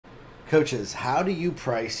Coaches, how do you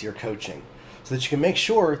price your coaching so that you can make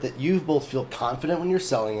sure that you both feel confident when you're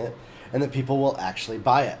selling it and that people will actually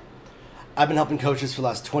buy it? I've been helping coaches for the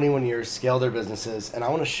last 21 years scale their businesses, and I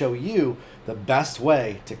want to show you the best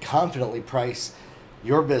way to confidently price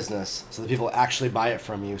your business so that people actually buy it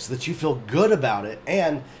from you, so that you feel good about it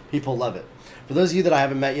and people love it. For those of you that I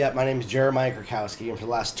haven't met yet, my name is Jeremiah Krakowski, and for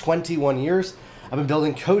the last 21 years, I've been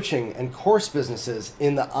building coaching and course businesses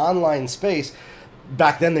in the online space.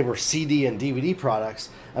 Back then, they were CD and DVD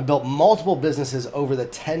products. I built multiple businesses over the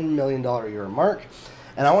 $10 million a year mark,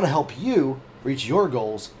 and I want to help you reach your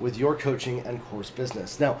goals with your coaching and course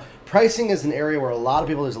business. Now, pricing is an area where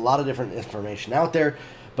there's a lot of different information out there,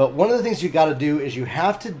 but one of the things you got to do is you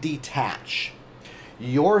have to detach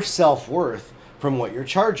your self-worth from what you're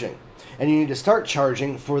charging, and you need to start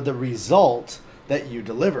charging for the result that you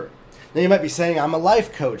deliver. Now, you might be saying, I'm a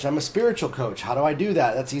life coach, I'm a spiritual coach. How do I do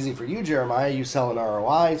that? That's easy for you, Jeremiah. You sell an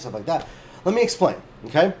ROI, stuff like that. Let me explain,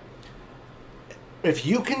 okay? If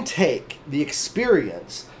you can take the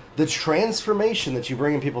experience, the transformation that you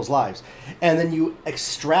bring in people's lives, and then you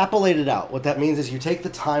extrapolate it out, what that means is you take the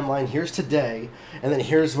timeline, here's today, and then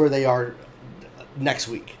here's where they are next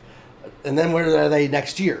week, and then where are they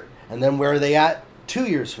next year, and then where are they at 2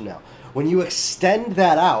 years from now. When you extend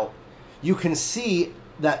that out, you can see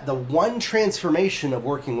that the one transformation of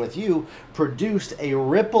working with you produced a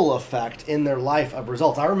ripple effect in their life of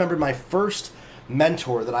results. I remember my first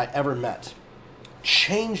mentor that I ever met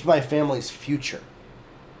changed my family's future.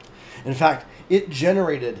 In fact, it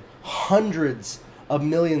generated hundreds of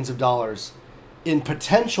millions of dollars in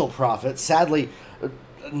potential profit. Sadly, a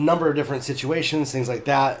number of different situations, things like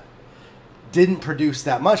that, didn't produce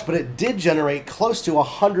that much, but it did generate close to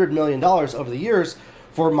 $100 million over the years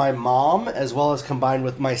for my mom, as well as combined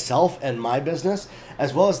with myself and my business,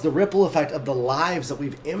 as well as the ripple effect of the lives that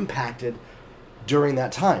we've impacted during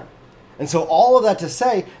that time. And so all of that to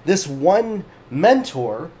say, this one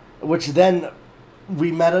mentor, which then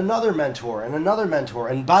we met another mentor and another mentor.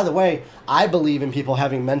 And by the way, I believe in people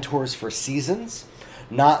having mentors for seasons,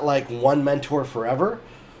 not like one mentor forever.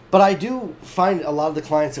 But I do find a lot of the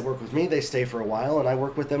clients that work with me, they stay for a while, and I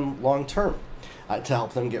work with them long term to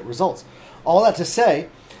help them get results. All that to say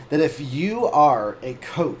that if you are a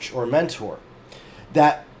coach or mentor,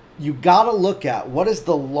 that you got to look at what is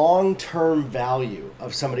the long-term value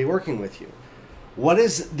of somebody working with you. What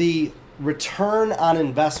is the return on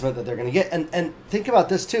investment that they're going to get? And think about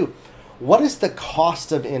this too. What is the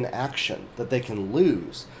cost of inaction that they can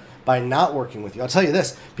lose by not working with you? I'll tell you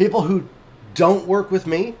this, people who don't work with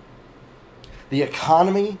me, the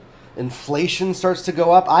economy, inflation starts to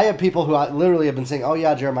go up. I have people who literally have been saying, oh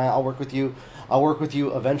yeah, Jeremiah, I'll work with you. I'll work with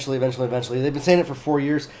you eventually. They've been saying it for 4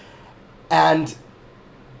 years. And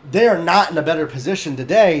they are not in a better position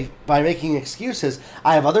today by making excuses.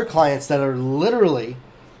 I have other clients that are literally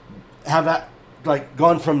have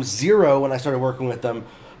gone from zero when I started working with them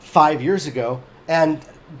 5 years ago. And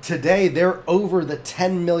today they're over the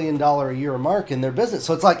 $10 million a year mark in their business.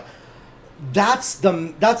 So it's like, that's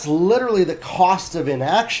literally the cost of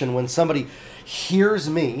inaction when somebody hears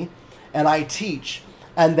me and I teach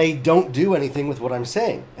and they don't do anything with what I'm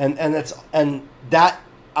saying. And that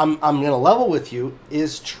I'm going to level with you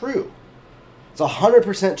is true. It's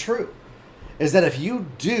 100% true. Is that if you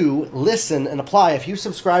do listen and apply, if you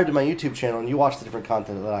subscribe to my YouTube channel and you watch the different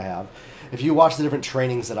content that I have, if you watch the different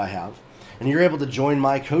trainings that I have, and you're able to join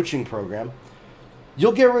my coaching program,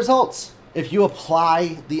 you'll get results if you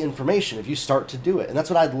apply the information, if you start to do it. And that's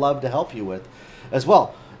what I'd love to help you with as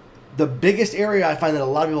well. The biggest area I find that a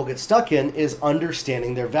lot of people get stuck in is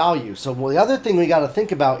understanding their value. So the other thing we got to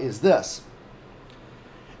think about is this,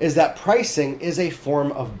 is that pricing is a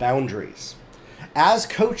form of boundaries. As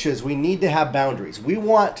coaches, we need to have boundaries. We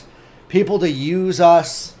want people to use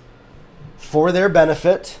us for their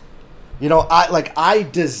benefit. You know, I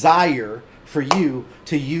desire for you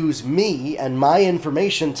to use me and my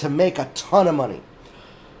information to make a ton of money.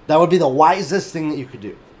 That would be the wisest thing that you could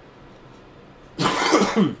do.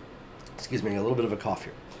 Excuse me, a little bit of a cough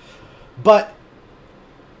here. But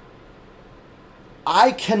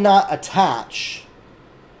I cannot attach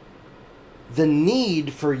the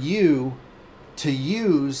need for you to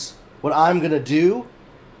use what I'm going to do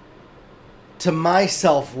to my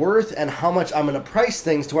self-worth and how much I'm going to price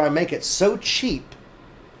things to where I make it so cheap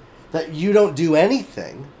that you don't do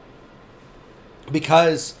anything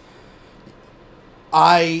because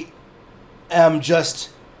I am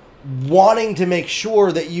just wanting to make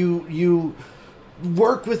sure that you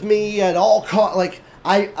work with me at all costs. Like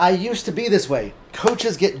I used to be this way.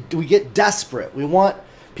 Coaches we get desperate. We want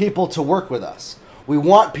people to work with us. We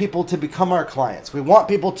want people to become our clients. We want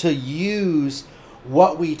people to use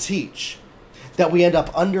what we teach, that we end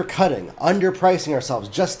up undercutting, underpricing ourselves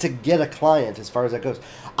just to get a client as far as that goes.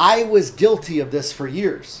 I was guilty of this for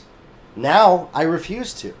years. Now I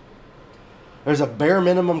refuse to. There's a bare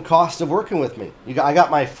minimum cost of working with me. I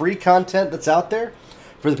got my free content that's out there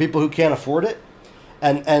for the people who can't afford it.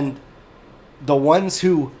 And the ones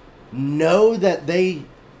who know that they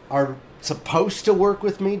are supposed to work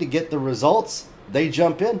with me to get the results, they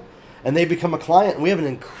jump in and they become a client. And we have an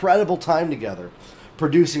incredible time together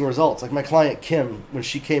producing results. Like my client Kim, when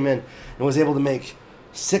she came in and was able to make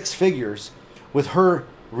 6 figures with her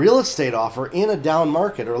real estate offer in a down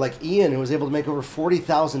market, or like Ian, who was able to make over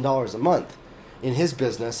 $40,000 a month in his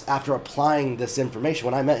business after applying this information.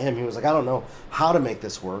 When I met him, he was like, I don't know how to make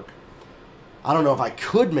this work. I don't know if I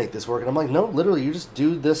could make this work. And I'm like, no, literally, you just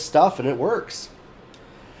do this stuff and it works.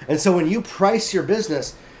 And so when you price your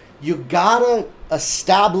business, you gotta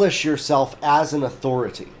establish yourself as an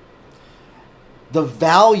authority. The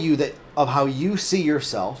value of how you see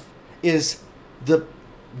yourself is the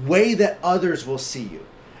way that others will see you.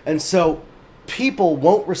 And so people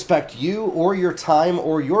won't respect you or your time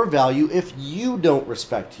or your value if you don't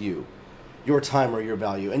respect you, your time or your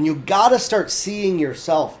value. And you gotta start seeing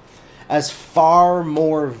yourself as far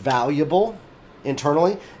more valuable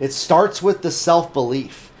internally. It starts with the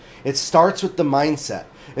self-belief. It starts with the mindset.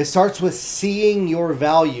 It starts with seeing your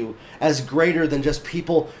value as greater than just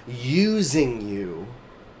people using you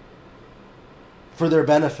for their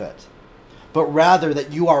benefit, but rather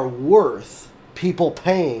that you are worth people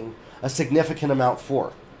paying a significant amount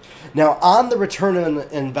for. Now, on the return on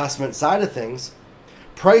investment side of things,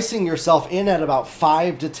 pricing yourself in at about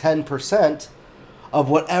 5 to 10% of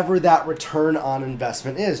whatever that return on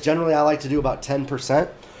investment is. Generally, I like to do about 10%.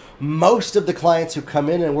 Most of the clients who come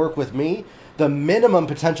in and work with me, the minimum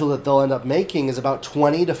potential that they'll end up making is about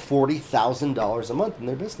 $20,000 to $40,000 a month in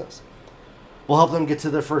their business. We'll help them get to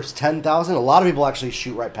their first $10,000. A lot of people actually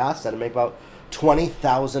shoot right past that and make about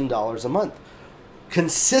 $20,000 a month.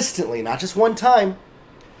 Consistently, not just one time,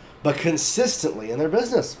 but consistently in their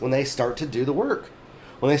business when they start to do the work,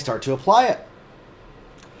 when they start to apply it.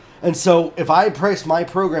 And so if I price my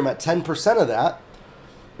program at 10% of that,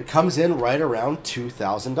 it comes in right around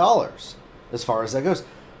 $2,000 as far as that goes.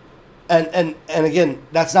 And again,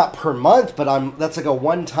 that's not per month, but that's like a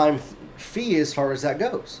one-time fee as far as that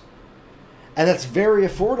goes. And that's very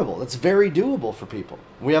affordable. That's very doable for people.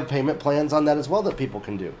 We have payment plans on that as well that people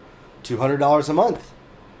can do. $200 a month.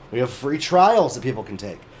 We have free trials that people can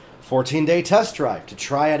take. 14-day test drive to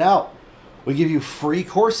try it out. We give you free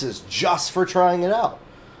courses just for trying it out.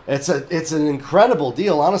 It's an incredible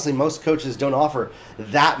deal. Honestly, most coaches don't offer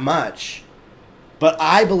that much. But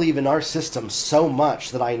I believe in our system so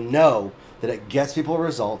much that I know that it gets people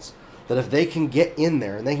results, that if they can get in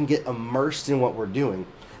there and they can get immersed in what we're doing,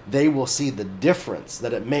 they will see the difference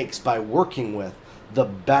that it makes by working with the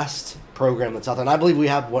best program that's out there. And I believe we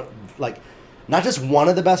have not just one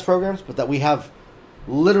of the best programs, but that we have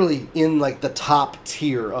literally in like the top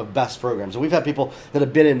tier of best programs. And we've had people that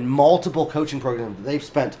have been in multiple coaching programs. They've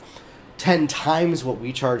spent 10 times what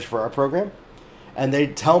we charge for our program. And they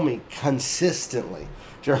tell me consistently,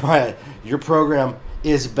 Jeremiah, your program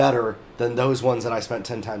is better than those ones that I spent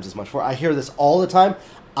 10 times as much for. I hear this all the time.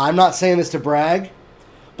 I'm not saying this to brag,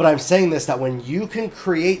 but I'm saying this that when you can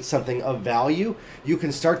create something of value, you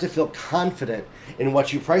can start to feel confident in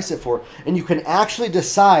what you price it for. And you can actually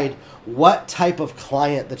decide what type of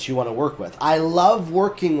client that you want to work with. I love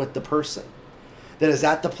working with the person that is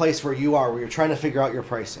at the place where you are, where you're trying to figure out your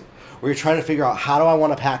pricing, where you're trying to figure out how do I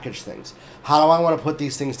want to package things? How do I want to put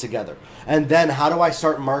these things together? And then how do I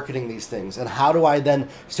start marketing these things? And how do I then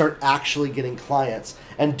start actually getting clients?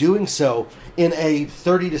 And doing so in a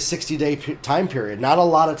 30 to 60 day time period. Not a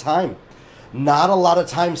lot of time. Not a lot of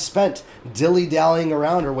time spent dilly-dallying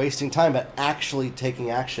around or wasting time, but actually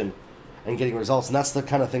taking action and getting results. And that's the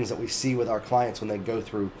kind of things that we see with our clients when they go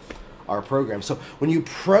through our program. So when you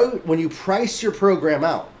price your program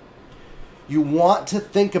out, you want to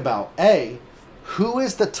think about, A, who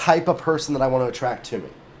is the type of person that I want to attract to me?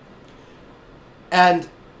 And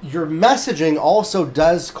your messaging also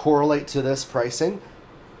does correlate to this pricing.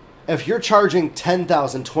 If you're charging $10,000,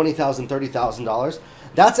 $20,000, $30,000,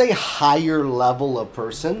 that's a higher level of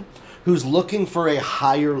person who's looking for a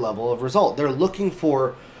higher level of result. They're looking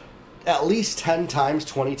for at least 10 times,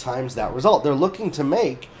 20 times that result. They're looking to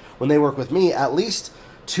make, when they work with me, at least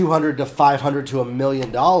 $200 to $500 to $1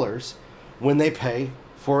 million when they pay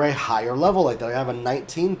for a higher level like that. I have a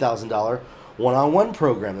 $19,000 one-on-one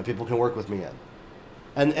program that people can work with me in.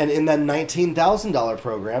 And in that $19,000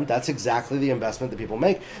 program, that's exactly the investment that people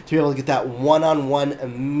make to be able to get that one-on-one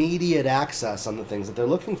immediate access on the things that they're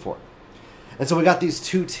looking for. And so we got these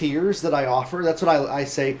 2 tiers that I offer. That's what I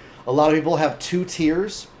say. A lot of people have 2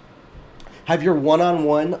 tiers. Have your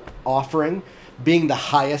one-on-one offering being the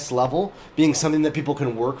highest level, being something that people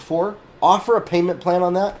can work for. Offer a payment plan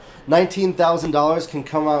on that. $19,000 can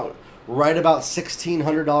come out right about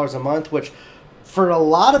 $1,600 a month, which for a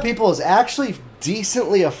lot of people is actually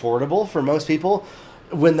decently affordable for most people.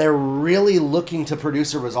 When they're really looking to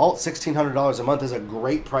produce a result, $1,600 a month is a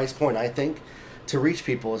great price point, I think, to reach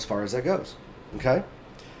people as far as that goes. Okay?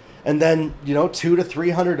 And then, $200 to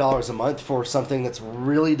 $300 a month for something that's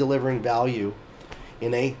really delivering value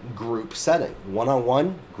in a group setting,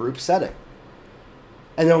 one-on-one group setting.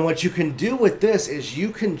 And then what you can do with this is you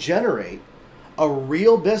can generate a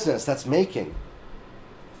real business that's making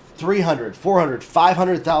 $300,000,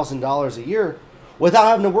 $400,000, $500,000 a year without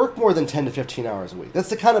having to work more than 10 to 15 hours a week. That's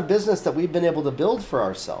the kind of business that we've been able to build for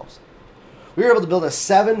ourselves. We were able to build a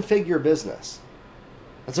 7-figure business.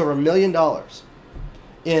 That's over $1 million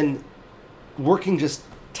in working just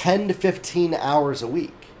 10 to 15 hours a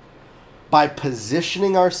week by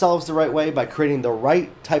positioning ourselves the right way, by creating the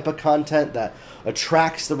right type of content that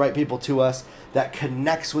attracts the right people to us, that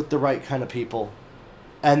connects with the right kind of people,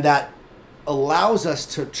 and that allows us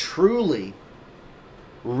to truly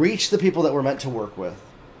reach the people that we're meant to work with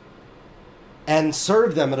and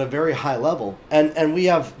serve them at a very high level. And we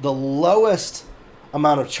have the lowest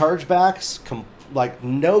amount of chargebacks, like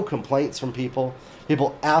no complaints from people.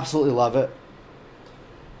 People absolutely love it.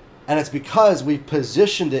 And it's because we've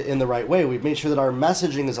positioned it in the right way. We've made sure that our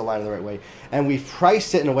messaging is aligned in the right way. And we've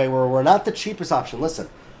priced it in a way where we're not the cheapest option. Listen,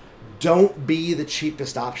 don't be the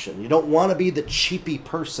cheapest option. You don't want to be the cheapy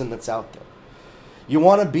person that's out there. You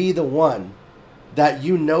want to be the one that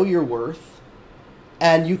you know your worth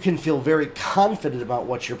and you can feel very confident about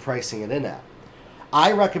what you're pricing it in at.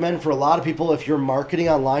 I recommend for a lot of people, if you're marketing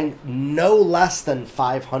online, no less than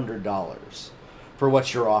 $500 for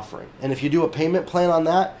what you're offering. And if you do a payment plan on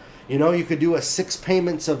that, you could do 6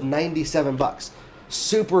 payments of $97.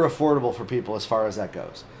 Super affordable for people as far as that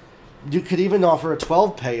goes. You could even offer a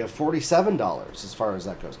 12 pay of $47 as far as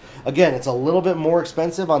that goes. Again, it's a little bit more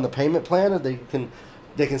expensive on the payment plan. They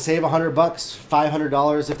can save $100,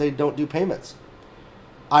 $500 if they don't do payments.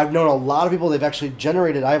 I've known a lot of people, they've actually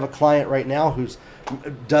generated. I have a client right now who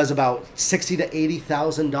does about $60,000 to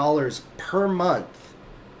 $80,000 per month,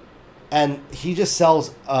 and he just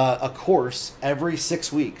sells a course every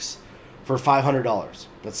 6 weeks for $500.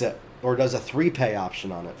 That's it. Or does a 3-pay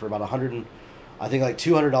option on it for about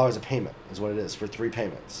 $200 a payment is what it is for 3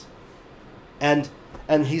 payments. And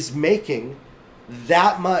he's making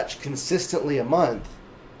that much consistently a month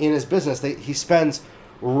in his business. He spends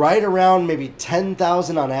right around maybe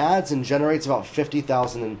 $10,000 on ads and generates about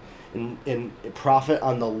 $50,000 in profit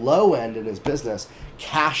on the low end in his business,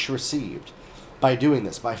 cash received by doing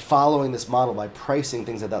this, by following this model, by pricing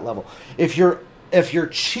things at that level. If you're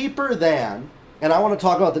cheaper than, and I want to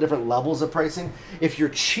talk about the different levels of pricing, if you're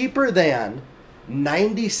cheaper than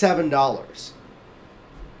 $97,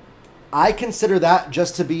 I consider that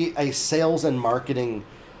just to be a sales and marketing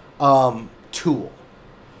tool.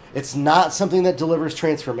 It's not something that delivers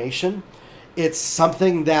transformation. It's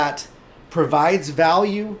something that provides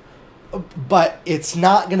value, but it's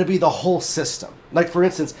not going to be the whole system. Like, for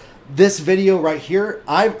instance, this video right here,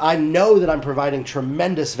 I know that I'm providing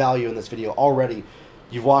tremendous value in this video already.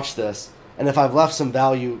 You've watched this. And if I've left some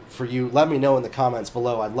value for you, let me know in the comments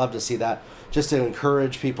below. I'd love to see that, just to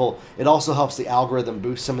encourage people. It also helps the algorithm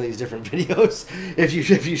boost some of these different videos. If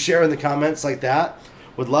you share in the comments like that,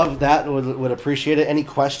 would love that, would appreciate it. Any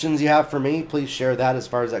questions you have for me, please share that as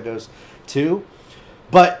far as that goes too.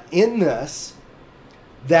 But in this,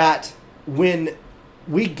 that when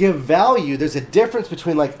we give value, there's a difference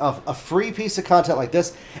between like a free piece of content like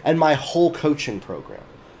this and my whole coaching program.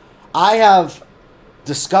 I have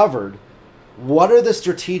discovered what are the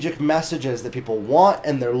strategic messages that people want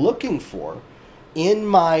and they're looking for in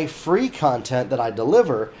my free content that I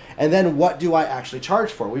deliver, and then what do I actually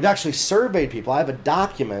charge for? We've actually surveyed people. I have a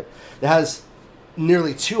document that has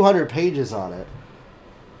nearly 200 pages on it.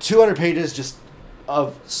 200 pages just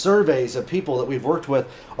of surveys of people that we've worked with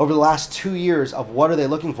over the last 2 years of what are they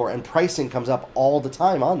looking for, and pricing comes up all the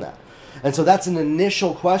time on that. And so that's an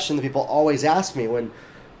initial question that people always ask me when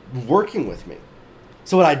working with me.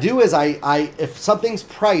 So what I do is if something's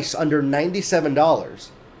priced under $97,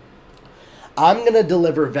 I'm going to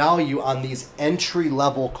deliver value on these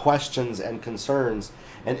entry-level questions and concerns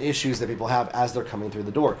and issues that people have as they're coming through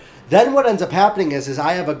the door. Then what ends up happening is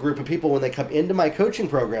I have a group of people, when they come into my coaching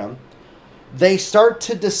program, they start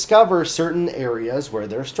to discover certain areas where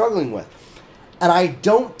they're struggling with. And I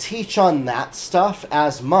don't teach on that stuff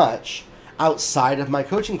as much. outside of my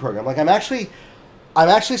coaching program. Like I'm actually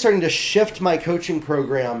starting to shift my coaching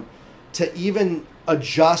program to even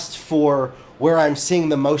adjust for where I'm seeing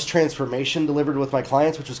the most transformation delivered with my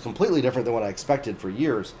clients, which was completely different than what I expected for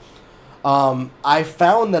years. I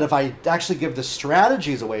found that if I actually give the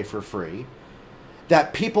strategies away for free,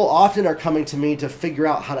 that people often are coming to me to figure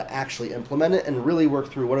out how to actually implement it and really work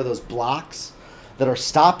through what are those blocks that are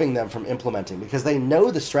stopping them from implementing, because they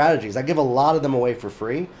know the strategies. I give a lot of them away for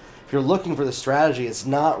free. If you're looking for the strategy, it's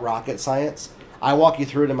not rocket science. I walk you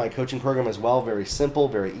through it in my coaching program as well. Very simple,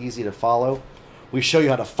 very easy to follow. We show you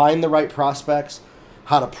how to find the right prospects,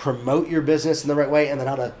 how to promote your business in the right way, and then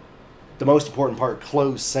how to, the most important part,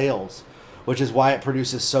 close sales, which is why it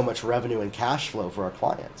produces so much revenue and cash flow for our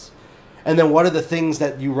clients. And then what are the things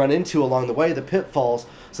that you run into along the way, the pitfalls,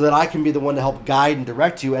 so that I can be the one to help guide and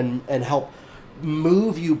direct you and help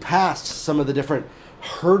move you past some of the different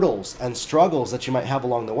hurdles and struggles that you might have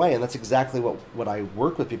along the way. And that's exactly what I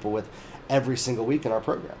work with people with every single week in our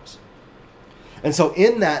programs. And so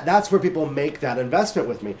in that, that's where people make that investment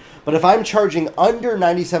with me. But if I'm charging under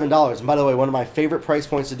 $97, and by the way, one of my favorite price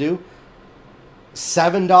points to do,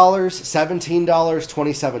 $7, $17,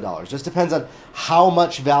 $27. Just depends on how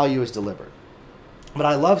much value is delivered. But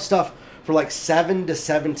I love stuff for like $7 to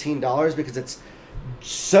 $17 because it's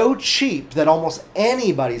so cheap that almost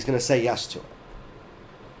anybody's going to say yes to it.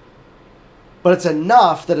 But it's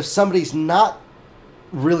enough that if somebody's not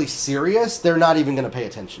really serious, they're not even going to pay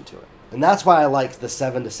attention to it. And that's why I like the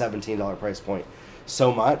 $7 to $17 price point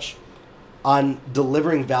so much. On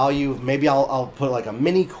delivering value, maybe I'll put like a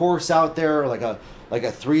mini course out there, or like a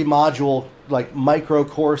 3-module like micro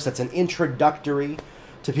course that's an introductory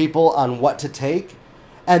to people on what to take.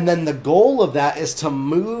 And then the goal of that is to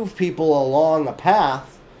move people along a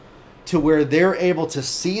path to where they're able to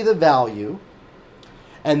see the value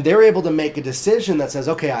and they're able to make a decision that says,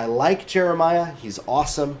 okay, I like Jeremiah, he's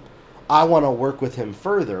awesome, I want to work with him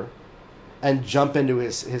further, and jump into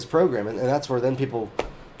his program. And that's where then people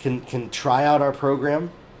can try out our program,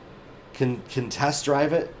 can test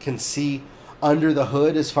drive it, can see under the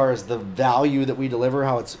hood as far as the value that we deliver,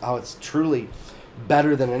 how it's truly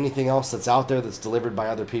better than anything else that's out there that's delivered by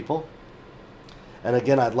other people. And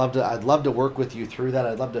again, I'd love to work with you through that.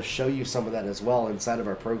 I'd love to show you some of that as well inside of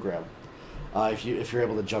our program. If you're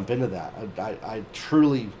able to jump into that, I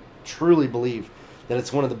truly believe that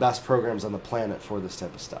it's one of the best programs on the planet for this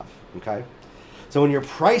type of stuff. Okay, so when you're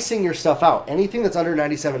pricing your stuff out, anything that's under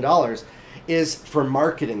 $97 is for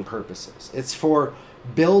marketing purposes. It's for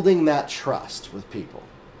building that trust with people.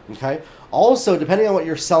 Okay. Also, depending on what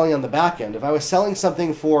you're selling on the back end, if I was selling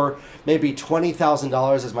something for maybe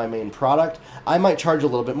 $20,000 as my main product, I might charge a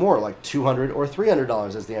little bit more, like $200 or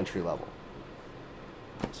 $300 as the entry level,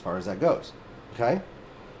 as far as that goes. Okay.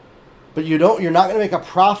 But you're not going to make a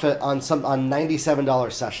profit on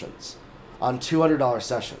 $97 sessions, on $200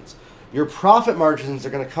 sessions. Your profit margins are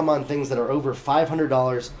going to come on things that are over $500,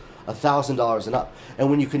 $1,000 and up. And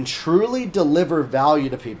when you can truly deliver value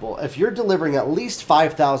to people, if you're delivering at least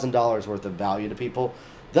 $5,000 worth of value to people,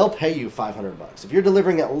 they'll pay you $500. If you're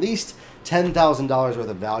delivering at least $10,000 worth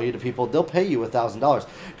of value to people, they'll pay you $1,000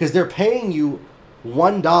 because they're paying you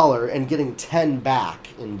 $1 and getting 10 back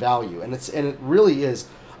in value. And it really is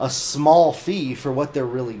a small fee for what they're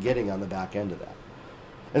really getting on the back end of that.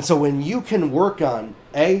 And so when you can work on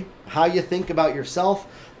how you think about yourself,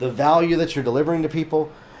 the value that you're delivering to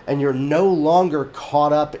people, and you're no longer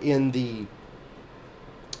caught up in the,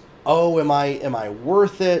 am I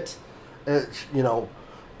worth it? Am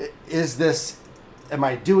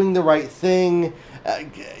I doing the right thing?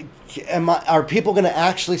 Are people going to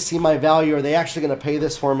actually see my value? Are they actually going to pay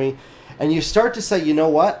this for me? And you start to say, you know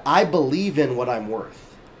what? I believe in what I'm worth.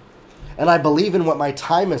 And I believe in what my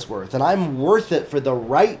time is worth. And I'm worth it for the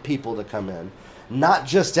right people to come in, not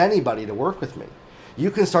just anybody to work with me.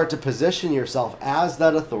 You can start to position yourself as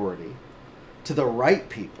that authority to the right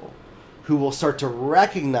people who will start to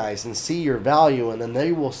recognize and see your value, and then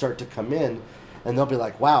they will start to come in and they'll be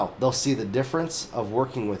like, wow, they'll see the difference of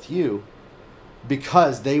working with you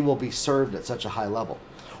because they will be served at such a high level.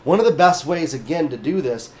 One of the best ways, again, to do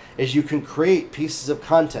this is you can create pieces of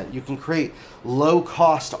content. You can create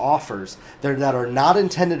low-cost offers that are not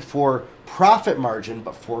intended for profit margin,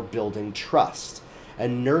 but for building trust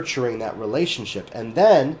and nurturing that relationship. And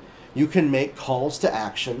then you can make calls to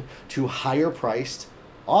action to higher-priced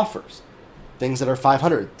offers. Things that are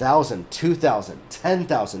 $500, $1,000, $2,000,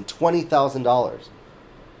 $10,000, $20,000.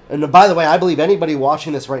 And by the way, I believe anybody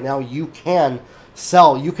watching this right now, you can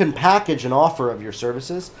sell. You can package an offer of your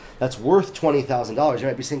services that's worth $20,000. You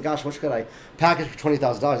might be saying, gosh, what should I package for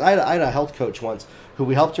 $20,000? I had a health coach once who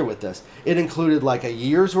we helped her with this. It included like a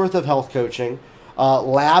year's worth of health coaching,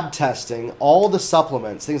 lab testing, all the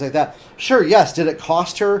supplements, things like that. Sure, yes. Did it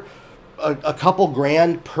cost her a couple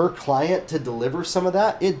grand per client to deliver some of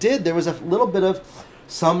that? It did. There was a little bit of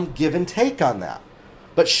some give and take on that.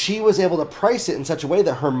 But she was able to price it in such a way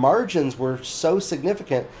that her margins were so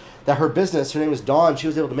significant that her business, her name was Dawn, she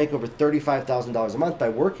was able to make over $35,000 a month by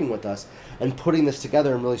working with us and putting this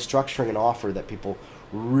together and really structuring an offer that people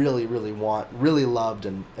really, really want, really loved,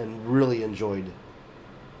 and really enjoyed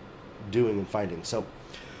doing and finding. So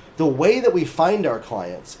the way that we find our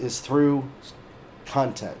clients is through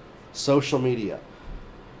content, social media,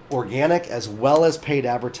 organic as well as paid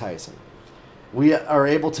advertising. We are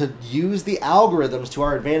able to use the algorithms to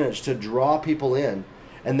our advantage to draw people in.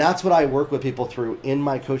 And that's what I work with people through in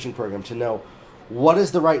my coaching program, to know what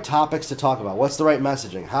is the right topics to talk about, what's the right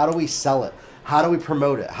messaging, how do we sell it, how do we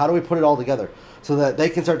promote it, how do we put it all together so that they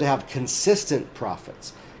can start to have consistent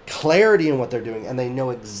profits, clarity in what they're doing, and they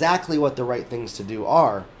know exactly what the right things to do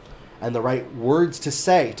are and the right words to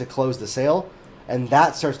say to close the sale. And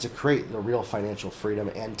that starts to create the real financial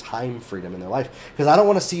freedom and time freedom in their life. Because I don't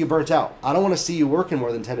want to see you burnt out. I don't want to see you working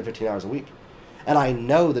more than 10 to 15 hours a week. And I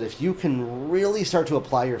know that if you can really start to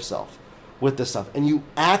apply yourself with this stuff, and you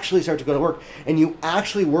actually start to go to work, and you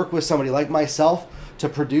actually work with somebody like myself to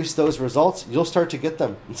produce those results, you'll start to get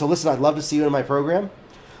them. And so listen, I'd love to see you in my program.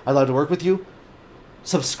 I'd love to work with you.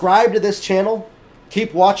 Subscribe to this channel.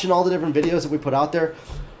 Keep watching all the different videos that we put out there.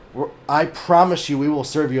 I promise you we will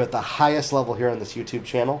serve you at the highest level here on this YouTube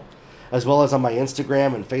channel, as well as on my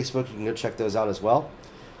Instagram and Facebook. You can go check those out as well.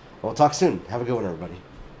 We'll talk soon. Have a good one, everybody.